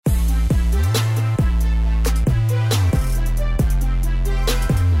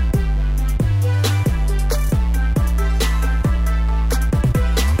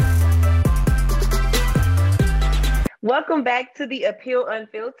Welcome back to the Appeal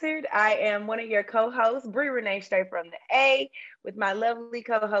Unfiltered. I am one of your co-hosts, Bree Renee, straight from the A, with my lovely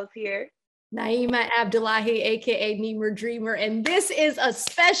co-host here, Naima Abdullahi, aka Neemer Dreamer, and this is a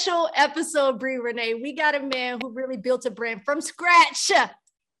special episode, Bree Renee. We got a man who really built a brand from scratch,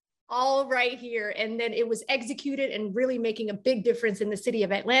 all right here, and then it was executed and really making a big difference in the city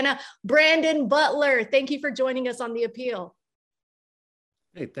of Atlanta. Brandon Butler, thank you for joining us on The Appeal.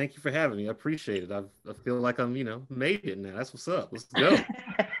 Hey, thank you for having me. I appreciate it. I feel like I'm, made it now. That's what's up. Let's go.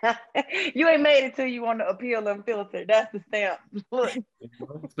 You ain't made it till you on the Appeal Unfiltered. That's the stamp. Look.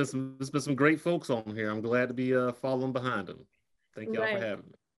 There's been some great folks on here. I'm glad to be following behind them. Thank y'all for having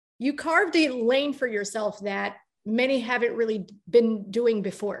me. You carved a lane for yourself that many haven't really been doing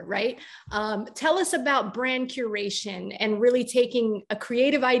before, right? Tell us about brand curation and really taking a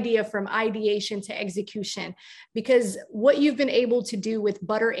creative idea from ideation to execution, because what you've been able to do with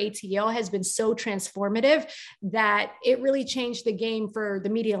Butler ATL has been so transformative that it really changed the game for the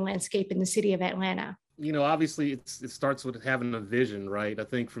media landscape in the city of Atlanta. Obviously it starts with having a vision, right? I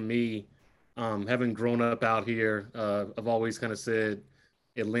think for me, having grown up out here, I've always kind of said,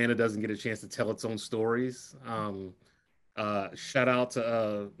 Atlanta doesn't get a chance to tell its own stories. Shout out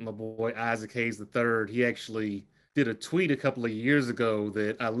to my boy Isaac Hayes III. He actually did a tweet a couple of years ago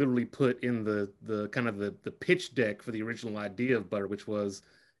that I literally put in the kind of the pitch deck for the original idea of Butler, which was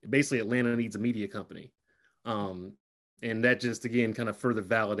basically Atlanta needs a media company. And that just, again, kind of further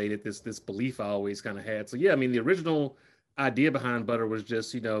validated this belief I always kind of had. So yeah, I mean, the original idea behind Butler was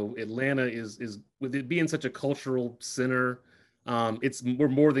just, Atlanta is with it being such a cultural center, we're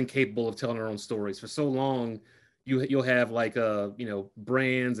more than capable of telling our own stories. For so long, you'll have like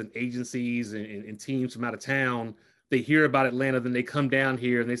brands and agencies and teams from out of town. They hear about Atlanta, then they come down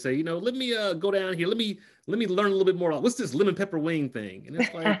here and they say, let me go down here. Let me learn a little bit more about what's this lemon pepper wing thing. And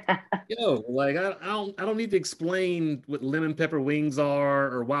it's like, I don't need to explain what lemon pepper wings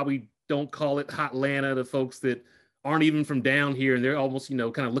are or why we don't call it Hot Atlanta to folks that aren't even from down here, and they're almost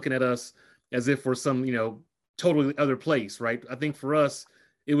kind of looking at us as if we're some totally other place, right? I think for us,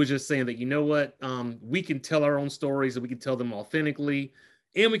 it was just saying that, we can tell our own stories and we can tell them authentically,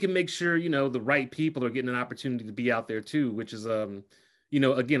 and we can make sure, the right people are getting an opportunity to be out there too, which is, again,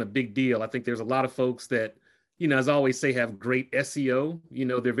 a big deal. I think there's a lot of folks that, as I always say, have great SEO.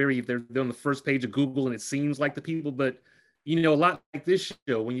 They're on the first page of Google and it seems like the people, but, a lot like this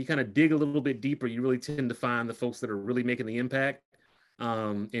show, when you kind of dig a little bit deeper, you really tend to find the folks that are really making the impact.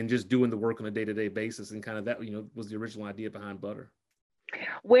 And just doing the work on a day-to-day basis, and kind of that, was the original idea behind Butler.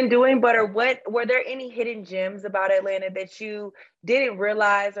 When doing Butler, were there any hidden gems about Atlanta that you didn't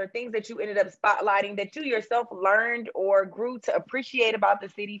realize, or things that you ended up spotlighting that you yourself learned or grew to appreciate about the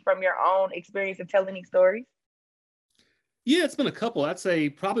city from your own experience of telling these stories? Yeah, it's been a couple. I'd say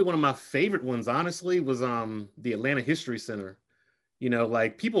probably one of my favorite ones, honestly, was the Atlanta History Center.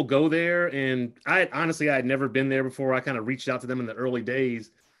 Like people go there, and I had never been there before. I kind of reached out to them in the early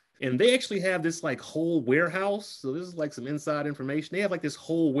days, and they actually have this like whole warehouse. So this is like some inside information. They have like this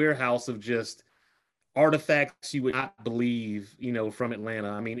whole warehouse of just artifacts you would not believe, from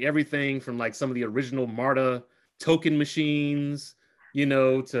Atlanta. I mean, everything from like some of the original MARTA token machines,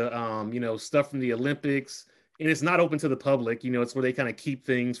 to, stuff from the Olympics. And it's not open to the public, it's where they kind of keep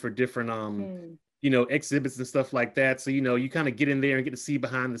things for different, exhibits and stuff like that. So, you kind of get in there and get to see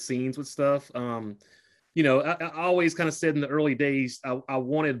behind the scenes with stuff. I always kind of said in the early days, I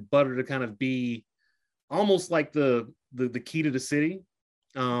wanted Butler to kind of be almost like the key to the city.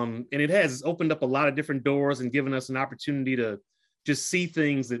 And it has opened up a lot of different doors and given us an opportunity to just see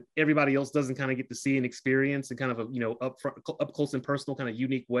things that everybody else doesn't kind of get to see and experience in kind of a, up close and personal kind of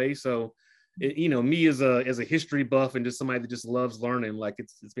unique way. So, me as a history buff and just somebody that just loves learning, like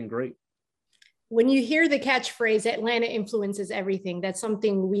it's been great. When you hear the catchphrase, Atlanta influences everything, that's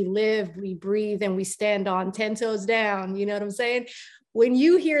something we live, we breathe, and we stand on 10 toes down. You know what I'm saying? When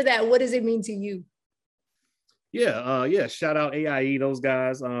you hear that, what does it mean to you? Yeah. Shout out AIE, those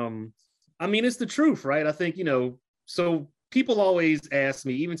guys. I mean, it's the truth, right? I think, so people always ask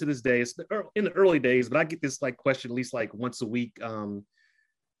me, even to this day, it's in the early days, but I get this like question at least like once a week.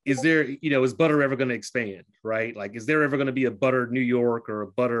 Is there, is Butler ever going to expand, right? Like, is there ever going to be a Butler New York or a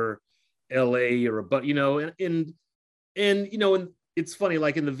Butler LA or and it's funny,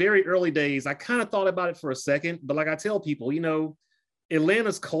 like in the very early days, I kind of thought about it for a second, but like I tell people,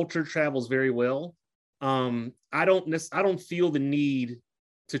 Atlanta's culture travels very well. I don't feel the need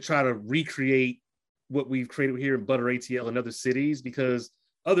to try to recreate what we've created here in Butler ATL and other cities, because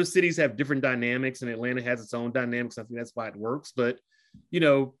other cities have different dynamics and Atlanta has its own dynamics. I think that's why it works. But,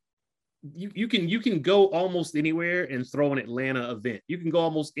 you can go almost anywhere and throw an Atlanta event. You can go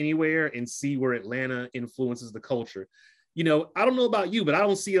almost anywhere and see where Atlanta influences the culture. You know, I don't know about you, but I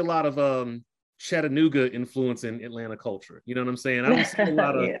don't see a lot of Chattanooga influence in Atlanta culture. You know what I'm saying?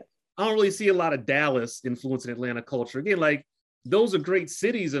 Yeah. I don't really see a lot of Dallas influence in Atlanta culture. Again, like those are great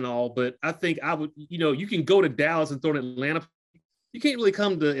cities and all, but I think I would, you know, you can go to Dallas and throw an Atlanta. You can't really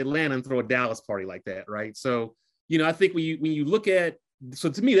come to Atlanta and throw a Dallas party like that, right? So, you know, I think when you look at, so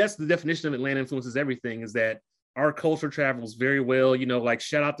to me, that's the definition of Atlanta influences everything, is that our culture travels very well. You know, like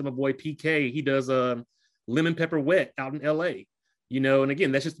shout out to my boy PK. He does lemon pepper wet out in LA. You know, and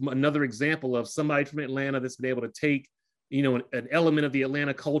again, that's just another example of somebody from Atlanta that's been able to take, you know, an element of the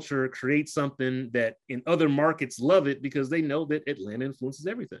Atlanta culture, create something that in other markets love it because they know that Atlanta influences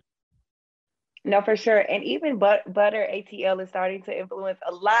everything. No, for sure. And even Butter ATL is starting to influence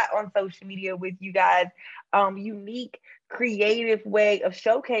a lot on social media with you guys. Unique, creative way of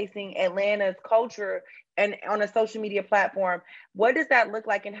showcasing Atlanta's culture and on a social media platform. What does that look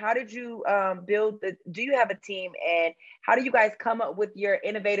like? And how did you do you have a team? And how do you guys come up with your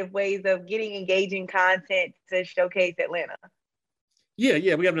innovative ways of getting engaging content to showcase Atlanta?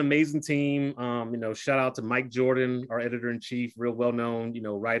 Yeah, we have an amazing team. You know, shout out to Mike Jordan, our editor-in-chief, real well-known, you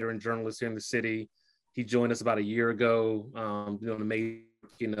know, writer and journalist here in the city. He joined us about a year ago. Doing amazing,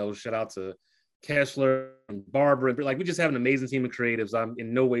 you know, shout out to Kessler and Barbara. Like, we just have an amazing team of creatives. I'm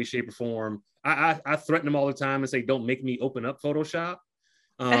in no way, shape, or form. I threaten them all the time and say, don't make me open up Photoshop.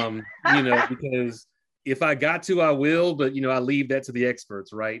 You know, because if I got to, I will, but you know, I leave that to the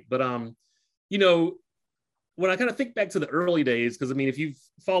experts, right? But you know, when I kind of think back to the early days, because I mean, if you've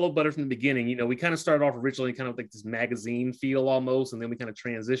followed Butter from the beginning, you know, we kind of started off originally kind of like this magazine feel almost, and then we kind of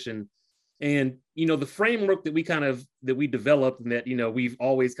transitioned. And, you know, the framework that we developed and that, you know, we've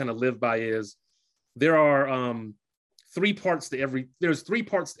always kind of lived by is there are there's three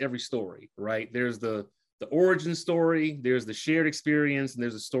parts to every story, right? There's the origin story, there's the shared experience, and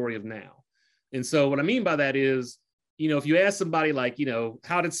there's a story of now. And so what I mean by that is, you know, if you ask somebody like, you know,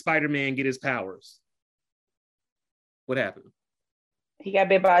 how did Spider-Man get his powers? What happened? He got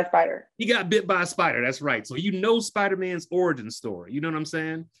bit by a spider. He got bit by a spider. That's right. So you know Spider-Man's origin story. You know what I'm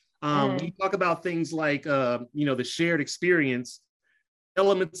saying? When you talk about things like, you know, the shared experience,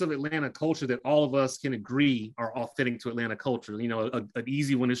 elements of Atlanta culture that all of us can agree are authentic to Atlanta culture. You know, an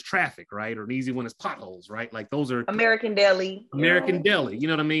easy one is traffic, right? Or an easy one is potholes, right? Like those are American Deli. American Deli. You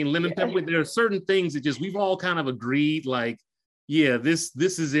know what I mean? Lemon pepper. There are certain things that just we've all kind of agreed, like, yeah, this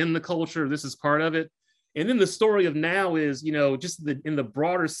is in the culture. This is part of it. And then the story of now is, you know, just in the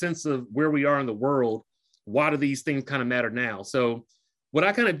broader sense of where we are in the world, why do these things kind of matter now? So what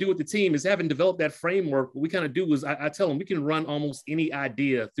I kind of do with the team is, having developed that framework, what we kind of do is I tell them we can run almost any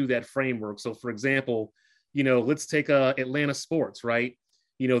idea through that framework. So for example, you know, let's take Atlanta sports, right?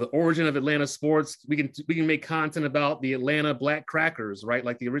 You know, the origin of Atlanta sports, we can make content about the Atlanta Black Crackers, right?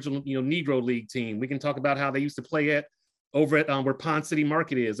 Like the original, you know, Negro League team. We can talk about how they used to play over at where Ponce City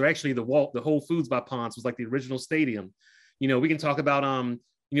Market is, or actually the Whole Foods by Ponce was like the original stadium. You know, we can talk about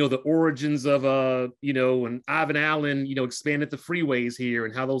you know, the origins of you know, when Ivan Allen, you know, expanded the freeways here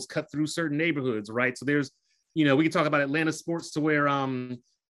and how those cut through certain neighborhoods, right? So there's, you know, we can talk about Atlanta sports to where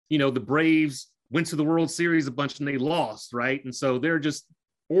you know, the Braves went to the World Series a bunch and they lost, right? And so they're just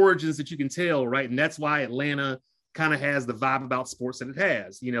origins that you can tell, right? And that's why Atlanta kind of has the vibe about sports that it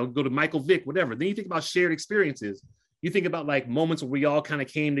has. You know, go to Michael Vick, whatever. Then you think about shared experiences. You think about like moments where we all kind of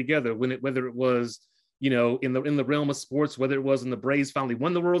came together, whether it was, you know, in the realm of sports, whether it was when the Braves finally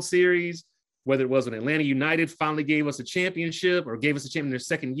won the World Series, whether it was when Atlanta United finally gave us a championship or gave us a championship in their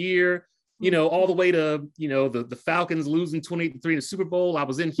second year, you know, all the way to, you know, the Falcons losing 28-3 in the Super Bowl. I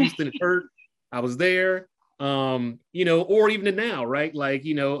was in Houston at hurt. I was there, you know, or even to now, right? Like,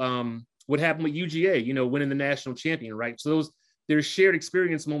 you know, what happened with UGA, you know, winning the national champion, right? So there's shared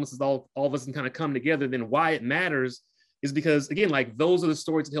experience moments that all of us can kind of come together. Then why it matters is because, again, like those are the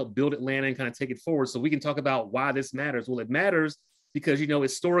stories that help build Atlanta and kind of take it forward. So we can talk about why this matters. Well, it matters because, you know,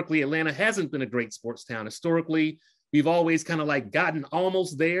 historically, Atlanta hasn't been a great sports town. Historically, we've always kind of like gotten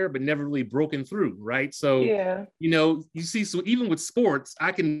almost there, but never really broken through, right? So, Yeah. you know, you see, so even with sports,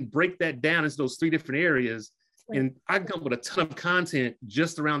 I can break that down into those three different areas, and I can come up with a ton of content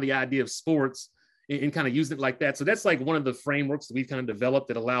just around the idea of sports and kind of using it like that. So that's like one of the frameworks that we've kind of developed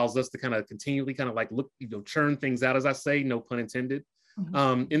that allows us to kind of continually kind of like look, you know, churn things out, as I say, no pun intended.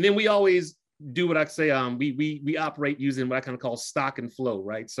 And then we always do what I say, we operate using what I kind of call stock and flow,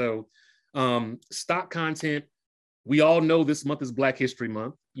 right? So stock content, we all know this month is Black History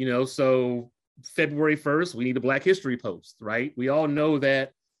Month, you know, so February 1st, we need a Black History post, right? We all know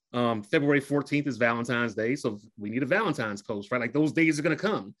that February 14th is Valentine's Day, so we need a Valentine's post, right? Like those days are going to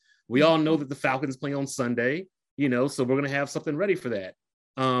come. We all know that the Falcons play on Sunday, so we're going to have something ready for that.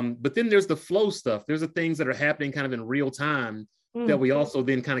 But then there's the flow stuff. There's the things that are happening kind of in real time that we also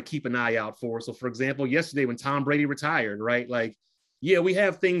then kind of keep an eye out for. So for example, yesterday when Tom Brady retired, right? Like, yeah, we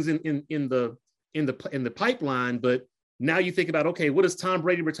have things in the pipeline, but now you think about, okay, what does Tom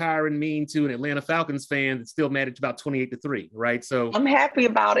Brady retiring mean to an Atlanta Falcons fan that's still managed about 28-3, right? So I'm happy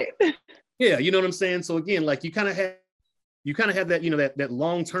about it. Yeah, you know what I'm saying? So again, like you kind of have that, that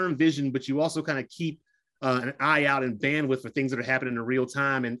long-term vision, but you also kind of keep an eye out and bandwidth for things that are happening in real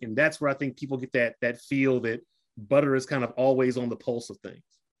time. And that's where I think people get that feel that Butter is kind of always on the pulse of things.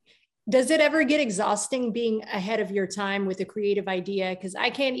 Does it ever get exhausting being ahead of your time with a creative idea? Because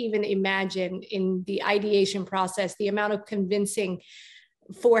I can't even imagine in the ideation process, the amount of convincing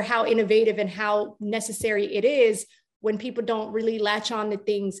for how innovative and how necessary it is when people don't really latch on to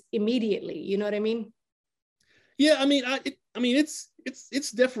things immediately. You know what I mean? Yeah, I mean,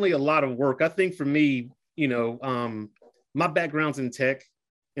 it's definitely a lot of work. I think for me, my background's in tech,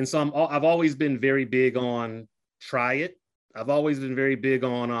 and so I've always been very big on try it. I've always been very big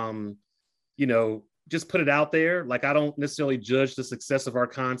on, just put it out there. Like, I don't necessarily judge the success of our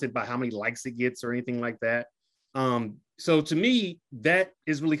content by how many likes it gets or anything like that. So to me, that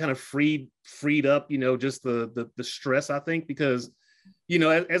is really kind of freed up, just the stress, I think, because,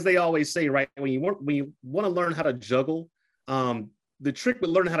 as they always say, right, when you want to learn how to juggle, the trick with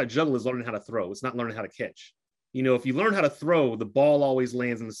learning how to juggle is learning how to throw. It's not learning how to catch. If you learn how to throw, the ball always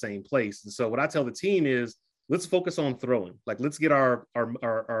lands in the same place. And so what I tell the team is, let's focus on throwing. Like, let's get our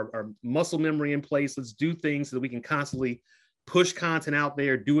muscle memory in place. Let's do things so that we can constantly push content out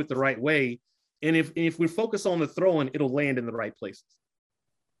there, do it the right way. And if we focus on the throwing, it'll land in the right places.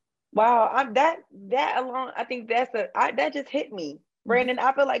 Wow, that alone, I think that just hit me, Brandon.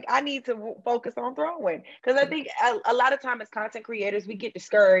 I feel like I need to focus on throwing, because I think a lot of time as content creators, we get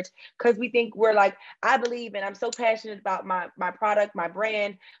discouraged because we think we're like, I believe and I'm so passionate about my product, my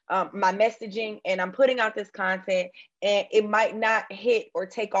brand, my messaging, and I'm putting out this content, and it might not hit or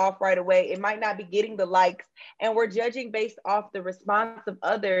take off right away. It might not be getting the likes, and we're judging based off the response of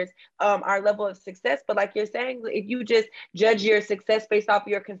others, our level of success. But like you're saying, if you just judge your success based off of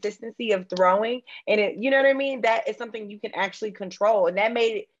your consistency of throwing, and you know what I mean, that is something you can actually control, and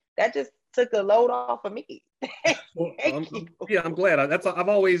that just took a load off of me. Well, I'm glad. That's what I've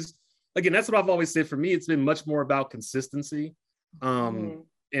always said. For me, it's been much more about consistency.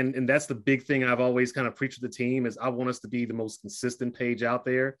 And that's the big thing I've always kind of preached to the team, is I want us to be the most consistent page out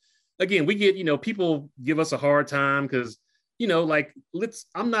there. Again, we get, people give us a hard time because,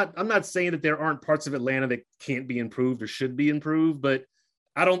 I'm not saying that there aren't parts of Atlanta that can't be improved or should be improved, but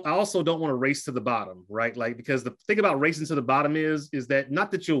I also don't want to race to the bottom, right? Like, because the thing about racing to the bottom is that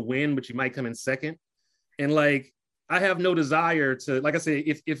not that you'll win, but you might come in second. And like, I have no desire to, like I say,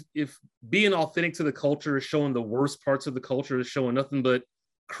 if being authentic to the culture is showing the worst parts of the culture, is showing nothing but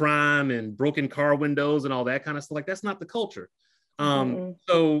crime and broken car windows and all that kind of stuff, like, that's not the culture.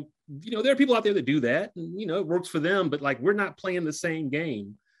 So, there are people out there that do that, and, it works for them, but like, we're not playing the same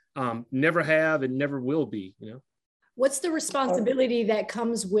game. Never have and never will be, What's the responsibility that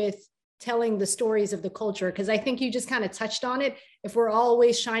comes with telling the stories of the culture? Because I think you just kind of touched on it. If we're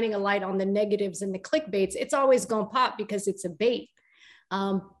always shining a light on the negatives and the clickbaits, it's always going to pop because it's a bait.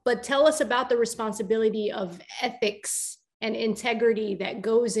 But tell us about the responsibility of ethics and integrity that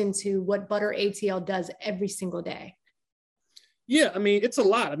goes into what Butter ATL does every single day. Yeah, I mean, it's a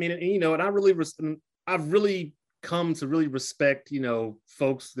lot. I mean, and I've really come to really respect,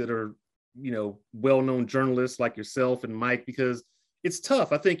 folks that are, well-known journalists like yourself and Mike, because it's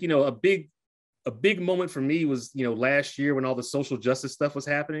tough. I think, a big moment for me was, last year when all the social justice stuff was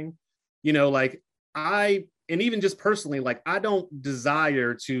happening, like and even just personally, like, I don't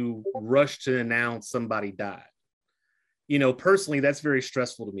desire to rush to announce somebody died. Personally, that's very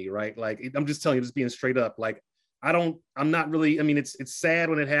stressful to me, right? Like, I'm just telling you, just being straight up, like, I'm not really, I mean, it's sad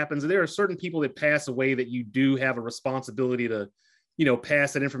when it happens. There are certain people that pass away that you do have a responsibility to,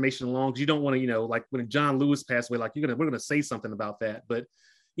 pass that information along, because you don't want to, like when John Lewis passed away, like, we're going to say something about that. But,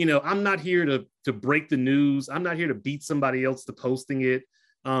 I'm not here to break the news. I'm not here to beat somebody else to posting it.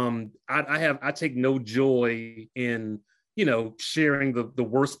 I take no joy in, sharing the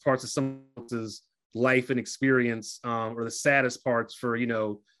worst parts of someone else's life and experience, or the saddest parts for,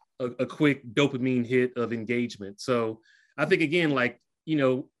 a quick dopamine hit of engagement. So I think, again, like,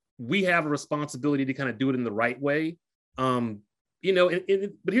 we have a responsibility to kind of do it in the right way. But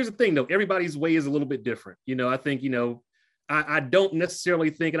here's the thing, though, everybody's way is a little bit different. I think, I don't necessarily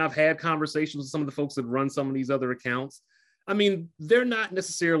think, and I've had conversations with some of the folks that run some of these other accounts. I mean, they're not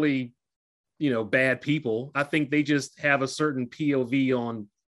necessarily, bad people. I think they just have a certain POV on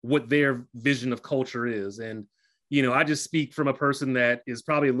what their vision of culture is. And, you know, I just speak from a person that is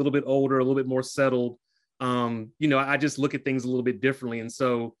probably a little bit older, a little bit more settled. You know, I just look at things a little bit differently. And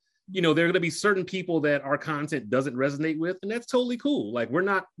so, you know, there are going to be certain people that our content doesn't resonate with, and that's totally cool. Like we're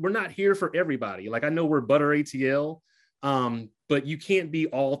not here for everybody. Like I know we're Butter ATL, but you can't be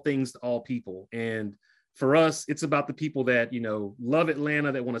all things to all people. And for us, it's about the people that, you know, love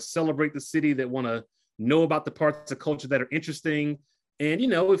Atlanta, that want to celebrate the city, that want to know about the parts of culture that are interesting. And, you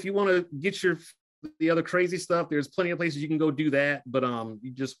know, if you want to get the other crazy stuff, there's plenty of places you can go do that, but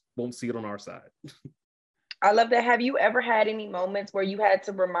you just won't see it on our side. I love that. Have you ever had any moments where you had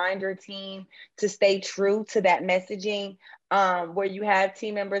to remind your team to stay true to that messaging, where you have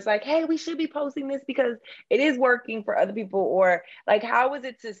team members like, hey, we should be posting this because it is working for other people? Or like, how is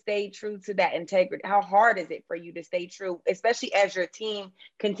it to stay true to that integrity? How hard is it for you to stay true, especially as your team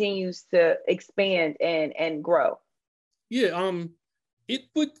continues to expand and grow? Yeah, it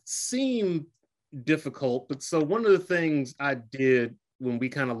would seem difficult, but so one of the things I did when we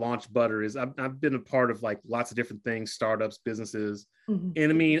kind of launched Butter is I've been a part of like lots of different things, startups, businesses. Mm-hmm.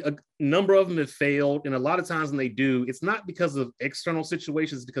 And I mean, a number of them have failed. And a lot of times when they do, it's not because of external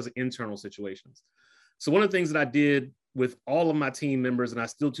situations, it's because of internal situations. So one of the things that I did with all of my team members, and I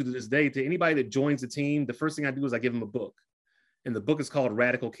still do to this day, to anybody that joins the team, the first thing I do is I give them a book. And the book is called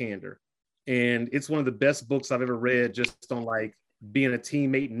Radical Candor. And it's one of the best books I've ever read just on like being a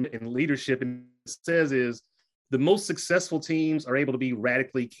teammate and leadership. And it says is, the most successful teams are able to be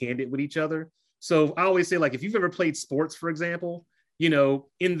radically candid with each other. So I always say, like, if you've ever played sports, for example, you know,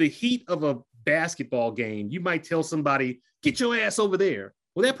 in the heat of a basketball game, you might tell somebody, get your ass over there.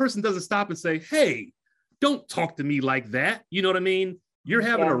 Well, that person doesn't stop and say, hey, don't talk to me like that. You know what I mean? You're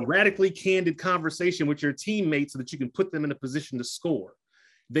having a radically candid conversation with your teammates so that you can put them in a position to score.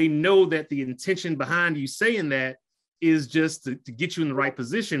 They know that the intention behind you saying that is just to get you in the right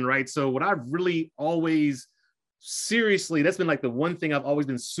position, right? So what I've really always seriously, that's been like the one thing I've always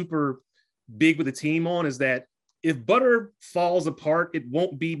been super big with the team on, is that if Butter falls apart, it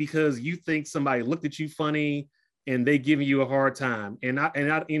won't be because you think somebody looked at you funny and they giving you a hard time. And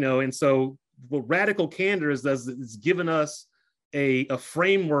I, you know, and so what Radical Candor is given us a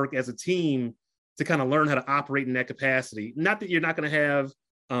framework as a team to kind of learn how to operate in that capacity. Not that you're not going to have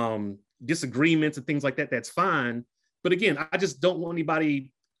disagreements and things like that. That's fine. But again, I just don't want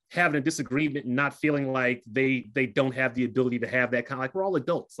anybody having a disagreement and not feeling like they don't have the ability to have that kind of, like, we're all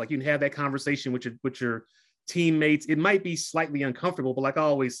adults. Like, you can have that conversation with your teammates. It might be slightly uncomfortable, but like I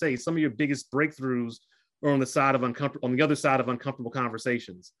always say, some of your biggest breakthroughs are on the other side of uncomfortable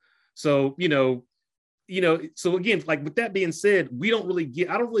conversations. So, so again, like with that being said, I don't really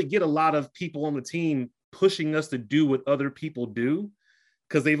get a lot of people on the team pushing us to do what other people do,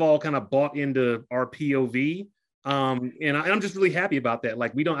 because they've all kind of bought into our POV. And I'm just really happy about that.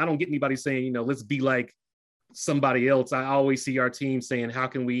 Like, I don't get anybody saying, let's be like somebody else. I always see our team saying, how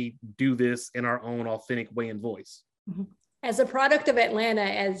can we do this in our own authentic way and voice? As a product of Atlanta,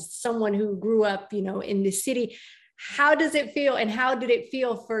 as someone who grew up, in the city, how does it feel, and how did it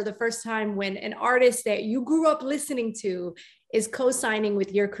feel for the first time when an artist that you grew up listening to is co-signing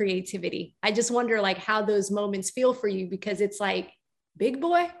with your creativity? I just wonder, like, how those moments feel for you, because it's like, Big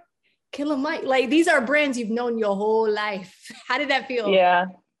Boy, Killer Mike, like, these are brands you've known your whole life. How did that feel?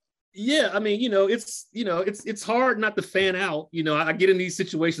 Yeah, I mean, it's hard not to fan out. I get in these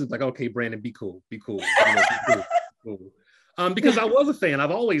situations like, okay, Brandon, be cool. Be cool. Because I was a fan.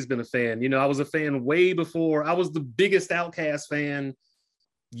 I've always been a fan. I was a fan way before. I was the biggest Outkast fan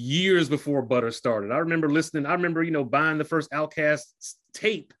years before Butter started. I remember buying the first Outkast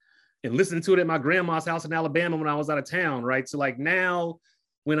tape and listening to it at my grandma's house in Alabama when I was out of town, right? So like now,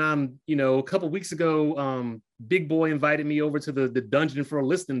 when I'm, a couple of weeks ago, Big Boy invited me over to the dungeon for a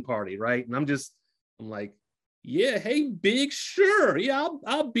listening party, right? And I'm like, yeah, hey, Big, sure, yeah,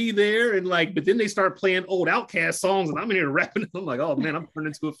 I'll be there. And like, but then they start playing old Outkast songs, and I'm in here rapping. I'm like, oh man, I'm turning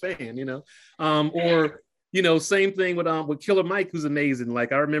into a fan, or same thing with Killer Mike, who's amazing.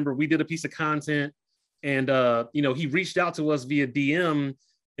 Like, I remember we did a piece of content, and he reached out to us via DM,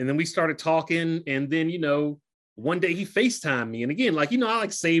 and then we started talking, and then one day he FaceTimed me. And again, like, I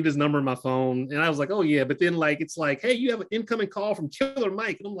like saved his number in my phone, and I was like, oh yeah. But then like, it's like, hey, you have an incoming call from Killer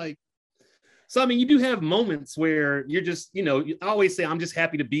Mike. And I'm like, so, I mean, you do have moments where you're just, I always say, I'm just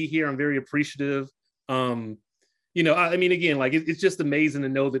happy to be here. I'm very appreciative. I mean, again, like, it's just amazing to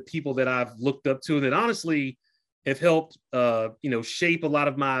know that people that I've looked up to that honestly have helped, shape a lot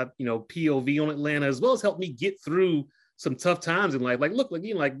of my, POV on Atlanta, as well as help me get through some tough times in life. Like, look,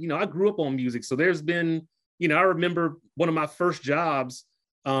 again, like, I grew up on music. So there's been, I remember one of my first jobs,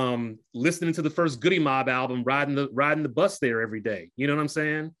 listening to the first Goody Mob album, riding the bus there every day. You know what I'm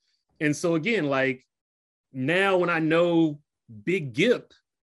saying? And so again, like now when I know Big Gip,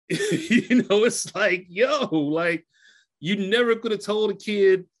 you know, it's like, yo, like you never could have told a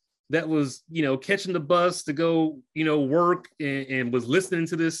kid that was, you know, catching the bus to go, you know, work and was listening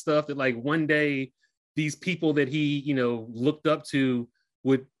to this stuff that like one day these people that he, you know, looked up to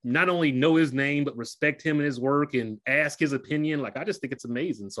would not only know his name, but respect him and his work and ask his opinion. Like, I just think it's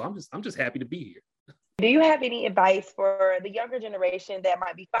amazing. So I'm just happy to be here. Do you have any advice for the younger generation that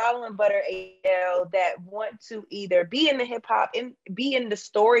might be following Butter AL that want to either be in the hip hop and be in the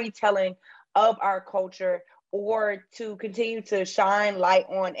storytelling of our culture, or to continue to shine light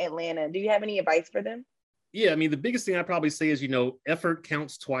on Atlanta? Do you have any advice for them? Yeah, I mean, the biggest thing I'd probably say is, you know, effort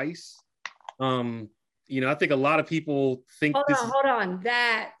counts twice. You know, I think a lot of people think hold on.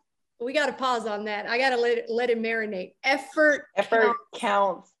 That we got to pause on that. I got to let it marinate. Effort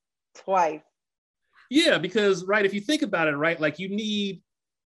counts twice. Yeah, because right, if you think about it, right, like you need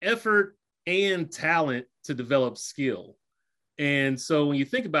effort and talent to develop skill. And so when you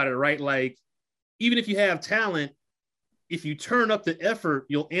think about it, right, like even if you have talent, if you turn up the effort,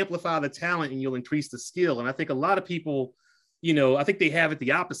 you'll amplify the talent and you'll increase the skill. And I think a lot of people, you know, I think they have it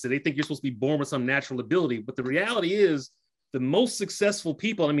the opposite. They think you're supposed to be born with some natural ability. But the reality is the most successful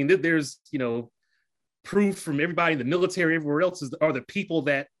people, I mean, there's, you know, proof from everybody in the military, everywhere else, are the people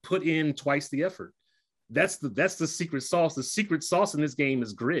that put in twice the effort. That's the secret sauce. The secret sauce in this game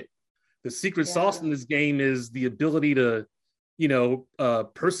is grit. The secret sauce in this game is the ability to, you know,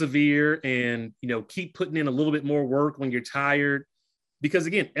 persevere and, you know, keep putting in a little bit more work when you're tired, because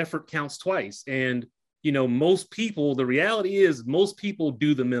again, effort counts twice. And, you know, most people, the reality is most people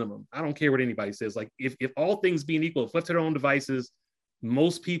do the minimum. I don't care what anybody says. Like if all things being equal, if left to their own devices,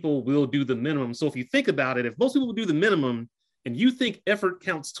 most people will do the minimum. So if you think about it, if most people will do the minimum and you think effort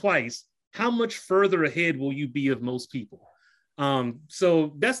counts twice, how much further ahead will you be of most people?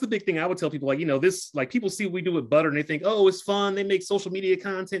 So that's the big thing I would tell people, like, you know, this, like people see what we do with Butter and they think, oh, it's fun. They make social media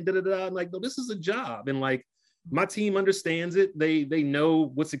content, da, da, da. I'm like, no, this is a job. And like, my team understands it. They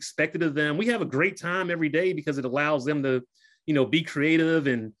know what's expected of them. We have a great time every day because it allows them to, you know, be creative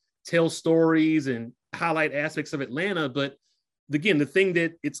and tell stories and highlight aspects of Atlanta. But again, the thing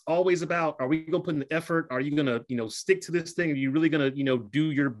that it's always about, are we going to put in the effort? Are you going to, you know, stick to this thing? Are you really going to, you know,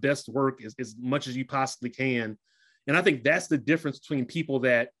 do your best work as much as you possibly can? And I think that's the difference between people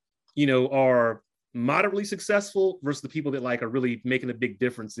that, you know, are moderately successful versus the people that like are really making a big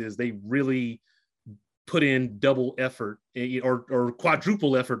difference. Is they really put in double effort or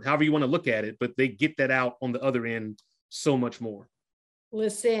quadruple effort, however you want to look at it, but they get that out on the other end so much more.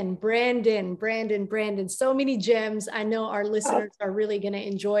 Listen, Brandon, so many gems. I know our listeners are really going to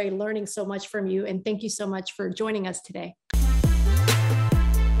enjoy learning so much from you. And thank you so much for joining us today.